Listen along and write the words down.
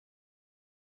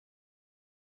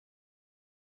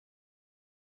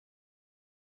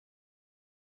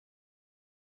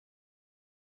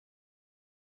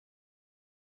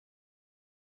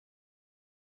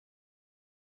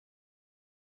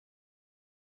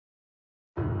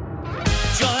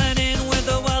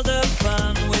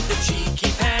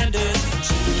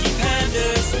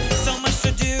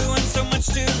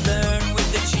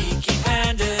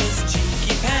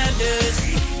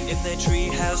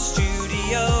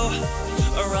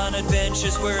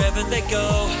adventures wherever they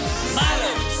go.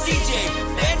 Milo, CJ,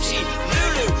 Benji,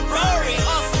 Lulu, Rory,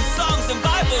 awesome songs and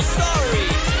Bible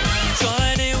stories.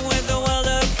 Join in with the world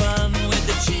of fun with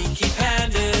the Cheeky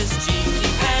Pandas, Cheeky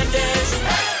Pandas.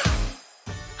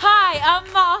 Hi, I'm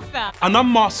Martha. And I'm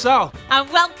Marcel. And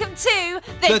welcome to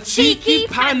the Cheeky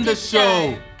Panda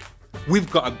Show.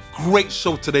 We've got a great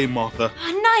show today, Martha.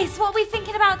 Oh, nice. What are we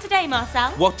thinking about today,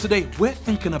 Marcel? Well, today we're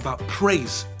thinking about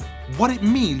praise, what it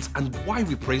means and why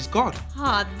we praise God.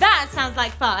 Ah, that sounds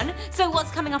like fun. So what's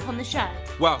coming up on the show?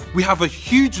 Well, we have a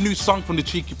huge new song from the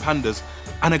Cheeky Pandas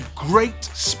and a great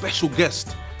special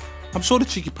guest. I'm sure the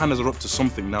Cheeky Pandas are up to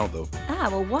something now, though. Ah,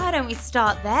 well, why don't we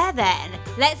start there then?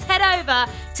 Let's head over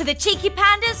to the Cheeky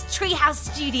Pandas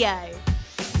Treehouse Studio.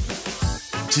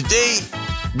 Today,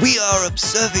 we are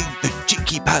observing the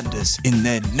cheeky pandas in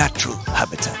their natural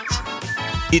habitat.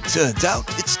 It turns out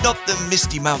it's not the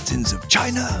misty mountains of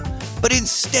China, but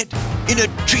instead in a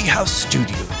treehouse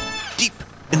studio deep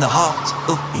in the heart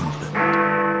of England.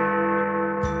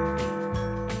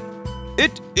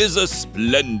 It is a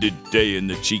splendid day in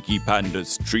the Cheeky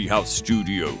Pandas Treehouse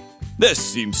Studio. There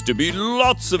seems to be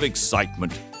lots of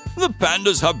excitement. The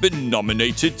pandas have been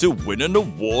nominated to win an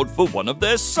award for one of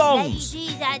their songs.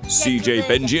 CJ,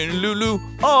 Benji and Lulu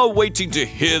are waiting to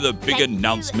hear the big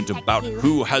announcement about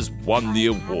who has won the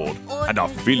award and are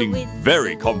feeling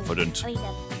very confident.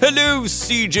 Hello,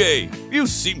 CJ. You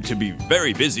seem to be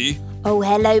very busy. Oh,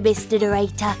 hello, Mr.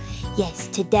 Narrator. Yes,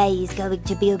 today is going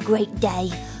to be a great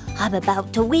day. I'm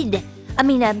about to win.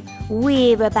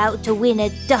 We're about to win a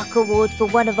Duck Award for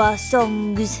one of our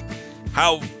songs.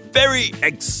 How very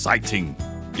exciting.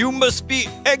 You must be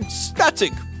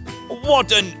ecstatic.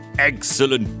 What an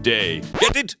excellent day.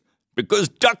 Get it? Because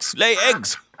ducks lay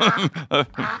eggs.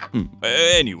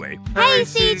 Anyway. Hey,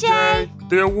 CJ.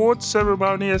 The award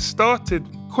ceremony has started.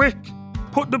 Quick,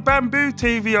 put the bamboo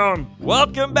TV on.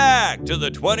 Welcome back to the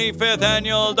 25th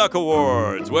Annual Duck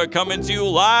Awards. We're coming to you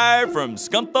live from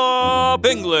Scunthorpe,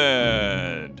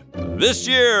 England. This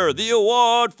year, the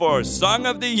award for Song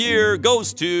of the Year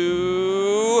goes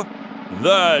to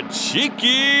the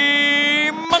Cheeky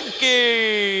Monkeys.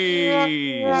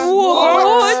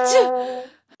 What?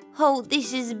 Oh,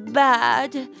 this is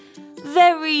bad.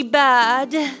 Very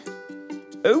bad.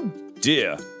 Oh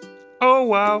dear. Oh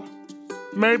well,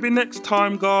 maybe next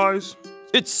time, guys.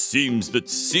 It seems that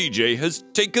CJ has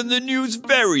taken the news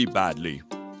very badly.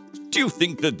 Do you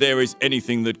think that there is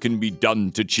anything that can be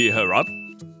done to cheer her up?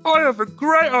 I have a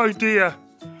great idea.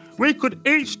 We could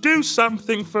each do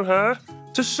something for her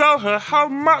to show her how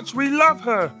much we love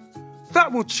her.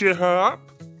 That will cheer her up.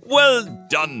 Well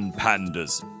done,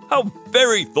 pandas. How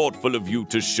very thoughtful of you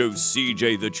to show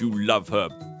CJ that you love her.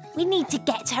 We need to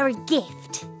get her a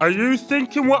gift. Are you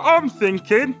thinking what I'm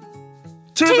thinking?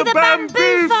 To the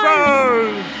bamboo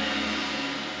phone!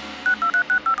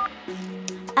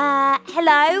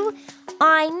 Hello?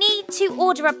 I need to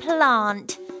order a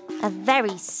plant. A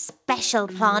very special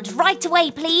plant. Right away,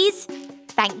 please.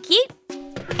 Thank you.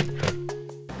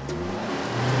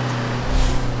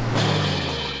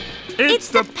 It's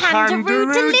the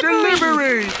Pandaroo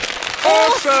delivery!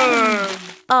 Awesome!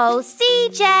 Oh,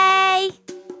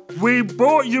 CJ! We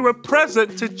bought you a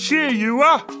present to cheer you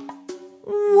up.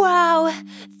 Wow,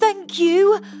 thank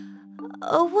you.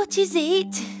 What is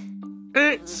it?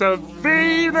 It's a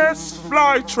Venus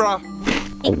flytrap.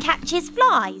 It catches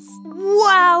flies.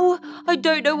 Wow, I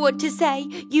don't know what to say.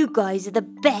 You guys are the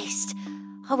best.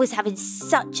 I was having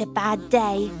such a bad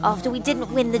day after we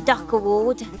didn't win the Duck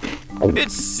Award. It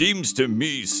seems to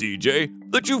me,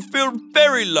 CJ, that you feel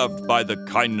very loved by the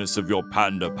kindness of your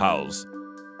panda pals.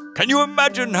 Can you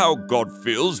imagine how God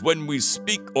feels when we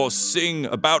speak or sing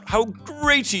about how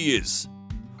great He is?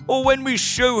 Or when we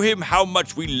show Him how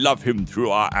much we love Him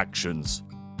through our actions?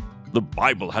 The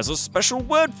Bible has a special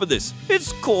word for this.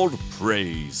 It's called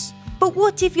praise. But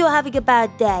what if you're having a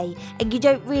bad day and you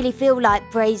don't really feel like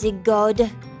praising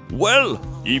God? Well,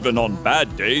 even on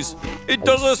bad days, it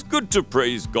does us good to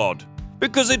praise God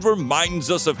because it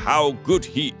reminds us of how good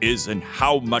He is and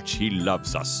how much He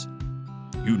loves us.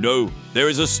 You know, there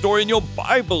is a story in your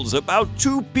Bibles about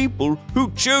two people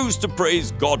who chose to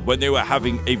praise God when they were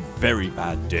having a very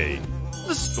bad day.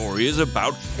 The story is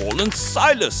about Paul and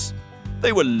Silas.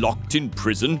 They were locked in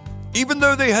prison even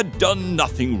though they had done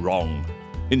nothing wrong.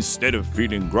 Instead of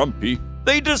feeling grumpy,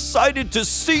 they decided to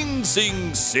sing,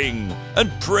 sing, sing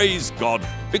and praise God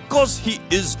because He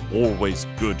is always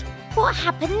good. What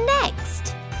happened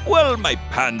next? Well, my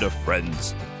panda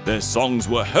friends, their songs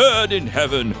were heard in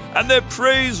heaven and their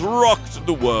praise rocked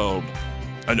the world.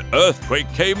 An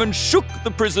earthquake came and shook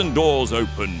the prison doors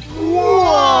open.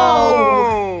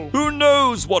 Whoa! Who knows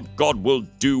knows what God will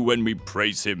do when we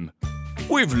praise him.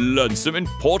 We've learned some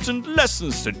important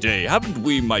lessons today, haven't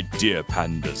we, my dear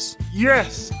pandas?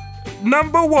 Yes.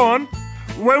 Number 1,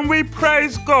 when we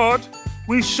praise God,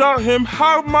 we show him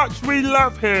how much we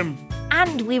love him.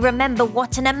 And we remember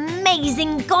what an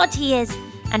amazing God he is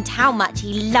and how much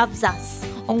he loves us.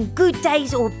 On good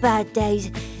days or bad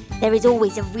days, there is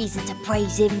always a reason to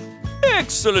praise him.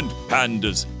 Excellent,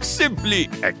 pandas. Simply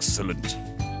excellent.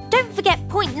 Don't forget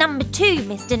point number 2,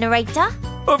 Mr. Narrator.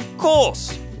 Of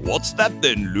course. What's that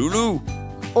then, Lulu?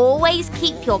 Always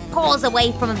keep your paws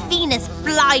away from Venus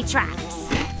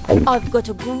flytraps. I've got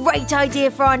a great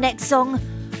idea for our next song.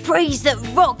 Praise that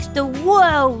rocks the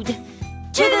world.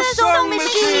 To the song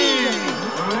machine!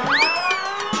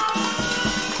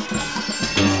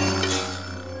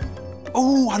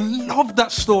 Oh, I love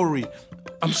that story.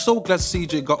 I'm so glad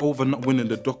CJ got over not winning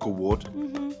the Duck Award.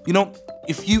 You know,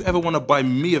 if you ever want to buy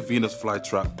me a Venus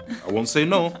flytrap, I won't say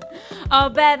no.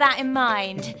 I'll bear that in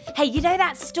mind. Hey, you know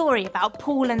that story about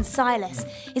Paul and Silas?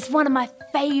 It's one of my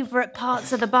favourite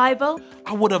parts of the Bible.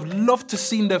 I would have loved to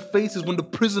seen their faces when the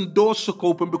prison door shook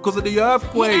open because of the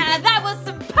earthquake. Yeah, that was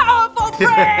some powerful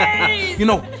praise! You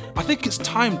know, I think it's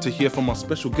time to hear from our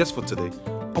special guest for today.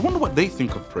 I wonder what they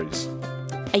think of praise.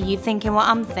 Are you thinking what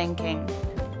I'm thinking?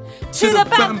 To the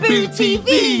Bamboo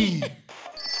TV!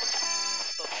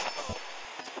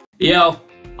 Yo,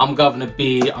 I'm Guvna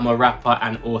B. I'm a rapper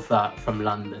and author from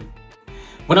London.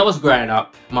 When I was growing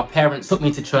up, my parents took me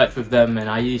to church with them and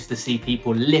I used to see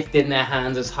people lifting their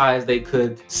hands as high as they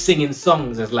could, singing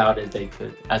songs as loud as they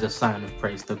could as a sign of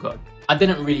praise to God. I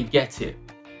didn't really get it.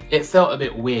 It felt a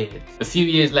bit weird. A few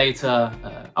years later,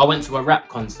 I went to a rap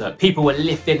concert. People were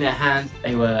lifting their hands,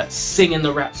 they were singing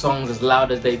the rap songs as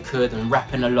loud as they could and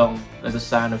rapping along as a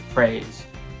sign of praise.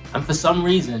 And for some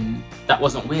reason, that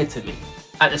wasn't weird to me.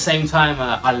 At the same time,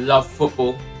 I love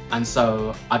football, and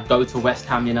so I'd go to West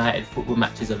Ham United football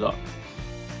matches a lot.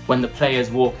 When the players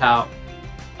walk out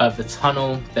of the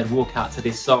tunnel, they'd walk out to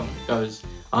this song. It goes,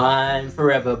 I'm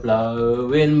forever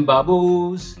blowing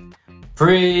bubbles,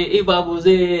 pretty bubbles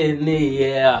in the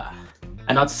air.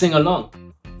 And I'd sing along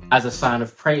as a sign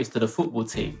of praise to the football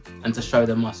team and to show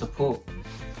them my support.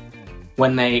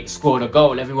 When they scored a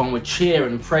goal, everyone would cheer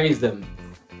and praise them.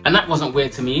 And that wasn't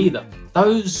weird to me either.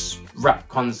 Those rap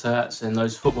concerts and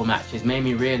those football matches made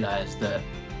me realise that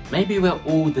maybe we're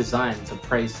all designed to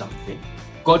praise something.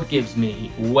 God gives me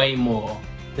way more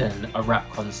than a rap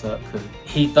concert could.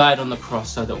 He died on the cross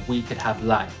so that we could have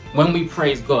life. When we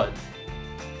praise God,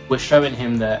 we're showing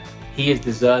him that he is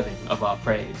deserving of our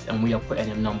praise and we are putting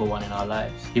him number 1 in our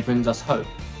lives. He brings us hope,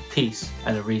 peace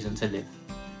and a reason to live.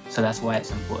 So that's why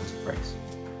it's important to praise.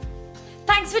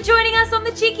 Thanks for joining us on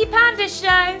the Cheeky Pandas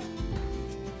Show.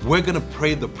 We're going to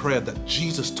pray the prayer that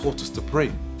Jesus taught us to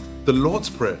pray, the Lord's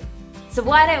Prayer. So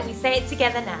why don't we say it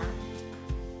together now?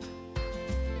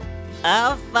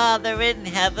 Our Father in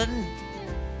heaven,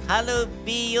 hallowed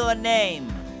be your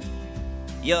name.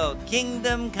 Your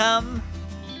kingdom come,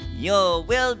 your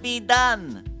will be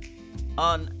done,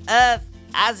 on earth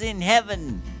as in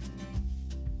heaven.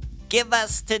 Give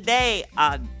us today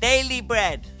our daily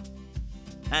bread,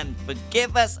 and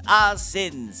forgive us our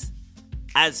sins,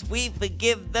 as we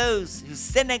forgive those who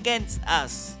sin against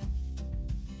us.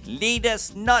 Lead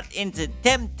us not into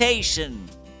temptation,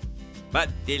 but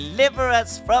deliver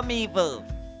us from evil.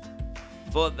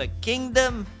 For the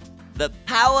kingdom, the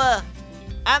power,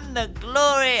 and the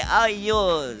glory are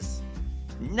yours,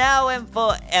 now and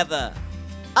forever.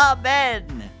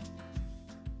 Amen.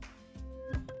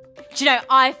 Do you know,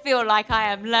 I feel like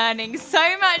I am learning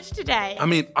so much today. I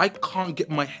mean, I can't get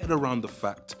my head around the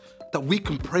fact that we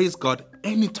can praise God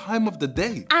any time of the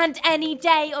day. And any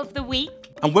day of the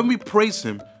week. And when we praise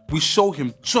him, we show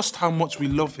him just how much we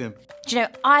love him. Do you know,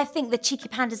 I think the Cheeky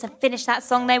Pandas have finished that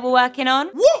song they were working on.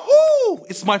 Woohoo!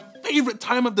 It's my favourite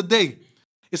time of the day.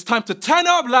 It's time to turn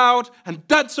up loud and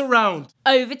dance around.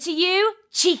 Over to you,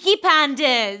 Cheeky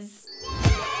Pandas.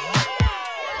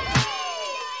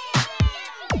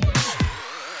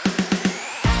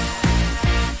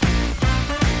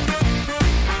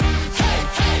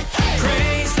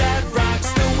 Praise that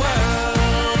rocks the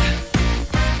world.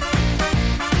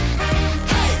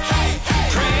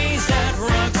 Praise that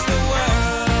rocks the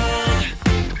world.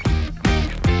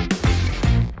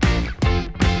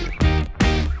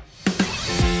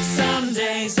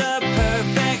 Sunday's a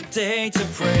perfect day to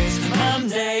praise.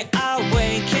 Monday I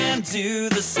wake and do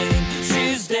the same.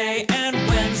 Tuesday and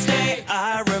Wednesday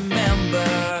I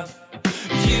remember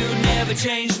you never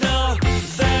change, no.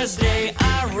 Thursday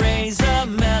I raise a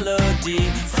melody.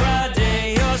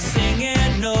 Friday you're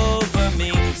singing over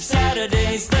me.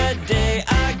 Saturday's the day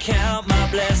I count my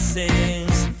blessings.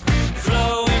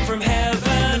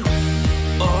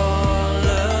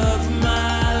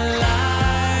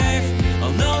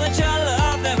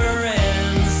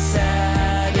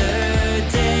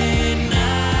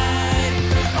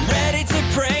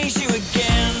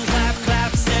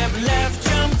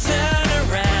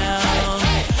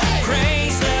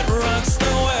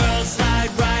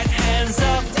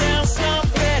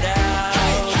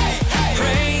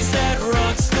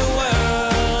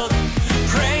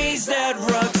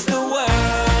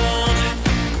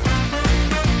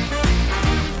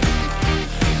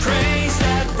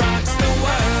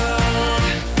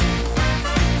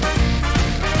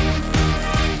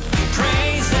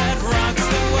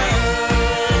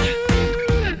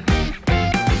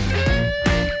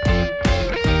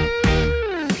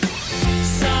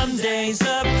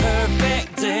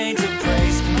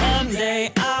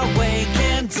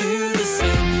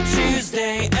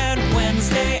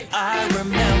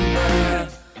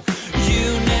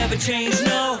 change.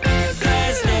 No,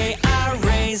 Thursday I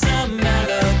raise a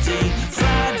melody.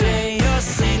 Friday you're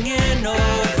singing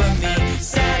over me.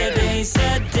 Saturday's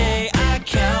the day I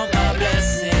count my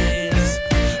blessings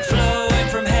flowing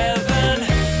from heaven.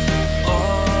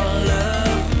 All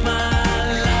of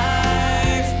my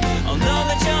life, I'll know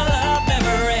that your love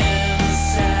never ends.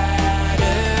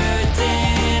 Saturday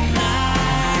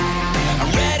night,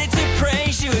 I'm ready to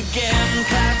praise you again.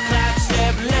 Clap, clap,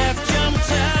 step left, jump,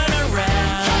 turn around.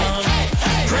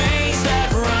 Praise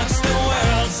that rocks the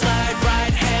world. Slide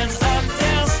right, hands up,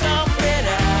 down, stomp it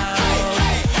out.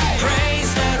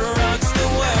 Praise that rocks the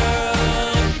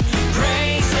world.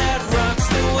 Praise that rocks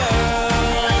the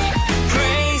world.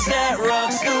 Praise that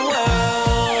rocks the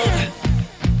world.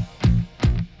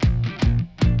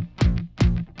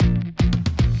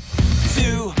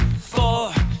 2,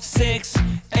 4, 6,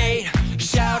 8.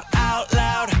 Shout out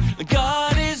loud.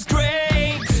 God is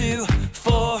great. 2,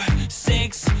 4,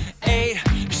 6, 8.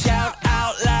 Shout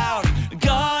out loud.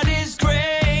 God is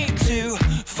great. 2,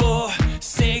 4,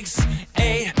 6,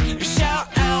 8. Shout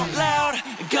out loud.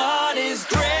 God is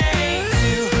great.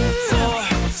 2, 4,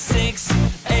 6,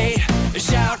 8.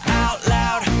 Shout out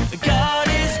loud. God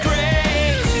is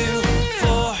great. 2,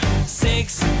 4,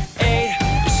 6, 8.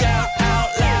 Shout out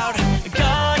loud.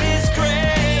 God is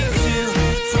great. 2,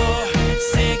 4,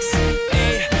 6,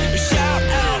 8. Shout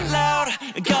out loud.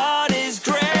 God is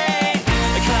great.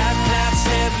 Clap, clap,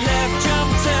 step left,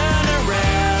 jump, turn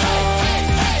around.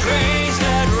 Praise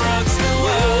that rocks the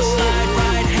world. Slide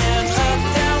right, hands up,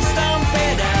 down, stomp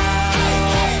it out.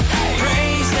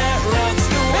 Praise that rocks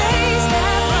the world.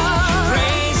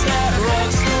 Praise that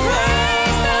rocks the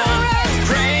world.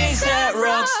 Praise that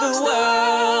rocks the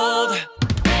world.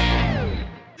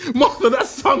 Martha, that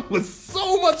song was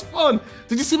so much fun.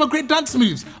 Did you see my great dance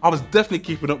moves? I was definitely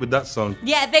keeping up with that song.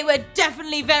 Yeah, they were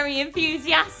definitely very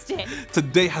enthusiastic.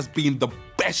 Today has been the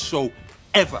best show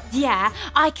ever. Yeah,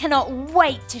 I cannot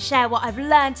wait to share what I've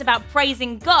learned about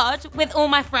praising God with all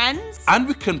my friends. And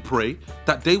we can pray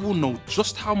that they will know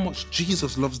just how much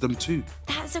Jesus loves them too.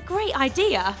 That's a great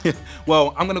idea.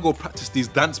 Well, I'm gonna go practice these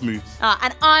dance moves.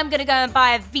 And I'm going to go and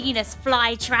buy a Venus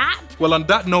flytrap. Well, on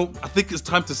that note, I think it's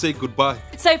time to say goodbye.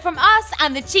 So from us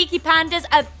and the Cheeky Pandas,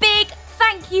 a big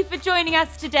thank you for joining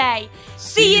us today.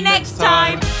 See you next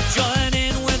time. Join